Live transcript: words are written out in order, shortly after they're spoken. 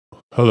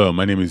Hello,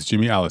 my name is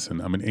Jimmy Allison.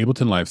 I'm an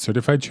Ableton Live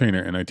certified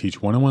trainer and I teach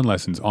one-on-one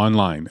lessons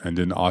online and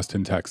in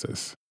Austin,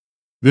 Texas.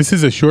 This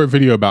is a short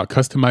video about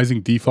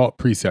customizing default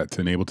presets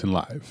in Ableton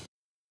Live.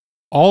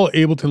 All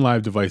Ableton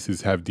Live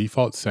devices have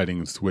default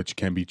settings which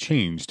can be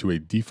changed to a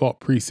default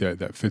preset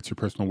that fits your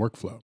personal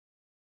workflow.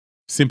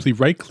 Simply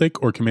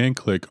right-click or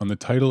command-click on the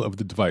title of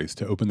the device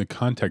to open the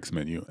context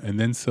menu and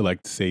then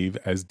select Save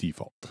as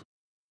Default.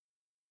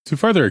 To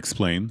further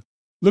explain,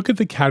 look at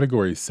the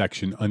Categories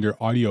section under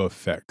Audio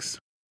Effects.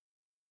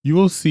 You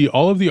will see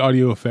all of the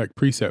audio effect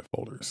preset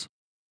folders.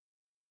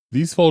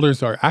 These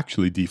folders are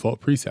actually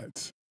default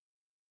presets.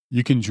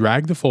 You can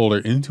drag the folder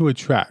into a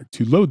track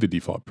to load the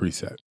default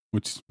preset,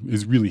 which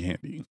is really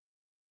handy.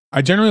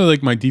 I generally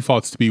like my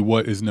defaults to be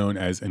what is known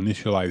as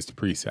initialized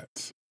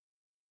presets.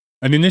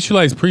 An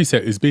initialized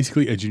preset is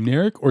basically a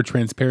generic or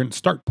transparent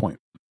start point.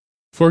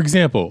 For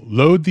example,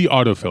 load the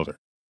auto filter.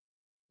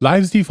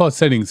 Live's default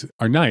settings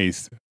are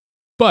nice,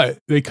 but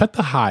they cut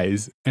the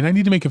highs, and I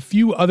need to make a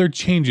few other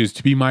changes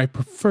to be my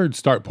preferred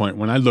start point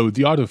when I load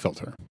the auto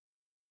filter.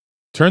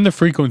 Turn the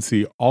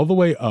frequency all the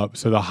way up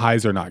so the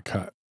highs are not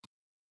cut,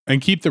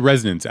 and keep the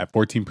resonance at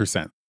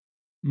 14%.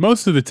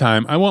 Most of the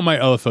time, I want my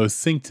LFO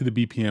synced to the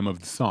BPM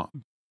of the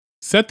song.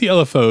 Set the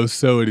LFO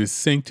so it is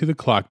synced to the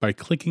clock by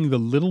clicking the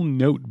little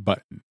note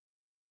button.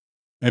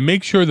 And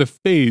make sure the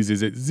phase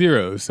is at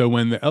 0 so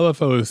when the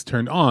LFO is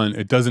turned on,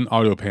 it doesn't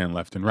auto pan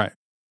left and right.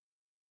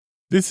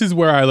 This is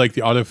where I like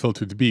the auto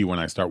filter to be when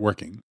I start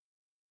working.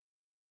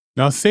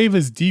 Now save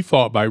as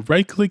default by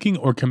right-clicking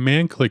or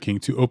command-clicking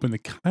to open the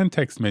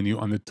context menu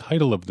on the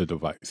title of the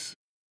device.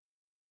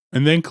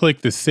 And then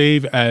click the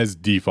Save as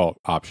Default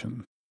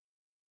option.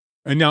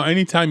 And now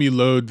anytime you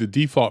load the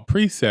default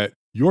preset,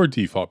 your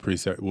default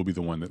preset will be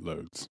the one that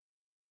loads.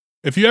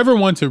 If you ever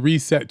want to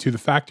reset to the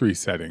factory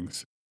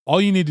settings, all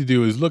you need to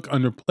do is look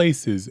under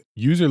Places,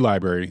 User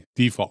Library,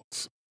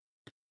 Defaults.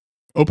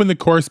 Open the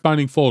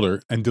corresponding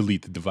folder and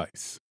delete the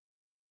device.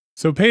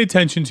 So pay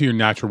attention to your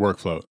natural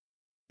workflow.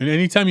 And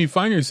anytime you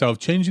find yourself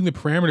changing the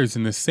parameters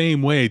in the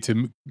same way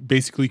to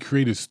basically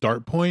create a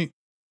start point,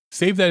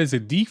 save that as a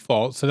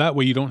default so that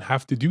way you don't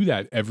have to do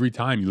that every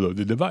time you load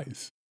the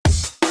device.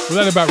 Well,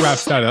 that about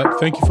wraps that up.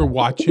 Thank you for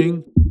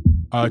watching.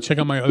 Check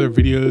out my other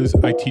videos.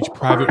 I teach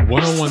private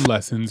one-on-one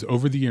lessons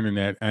over the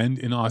internet and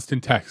in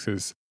Austin,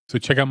 Texas. So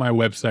check out my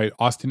website,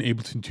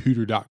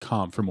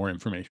 austinabletontutor.com for more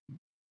information.